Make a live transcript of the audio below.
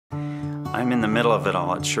I'm in the middle of it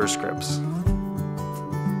all at Surescripts.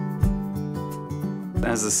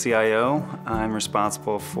 As the CIO, I'm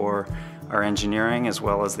responsible for our engineering as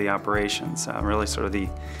well as the operations. Really sort of you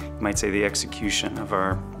might say, the execution of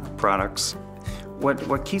our products.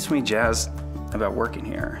 What keeps me jazzed about working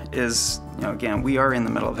here is, again, we are in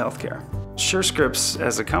the middle of healthcare. Surescripts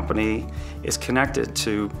as a company is connected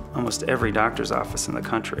to almost every doctor's office in the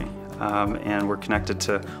country. And we're connected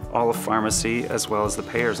to all of pharmacy as well as the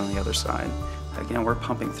payers on the other side. Again, we're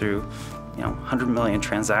pumping through 100 million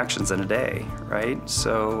transactions in a day, right?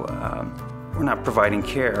 So we're not providing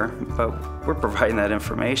care, but we're providing that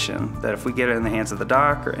information that if we get it in the hands of the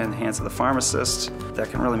doc or in the hands of the pharmacist, that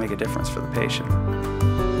can really make a difference for the patient.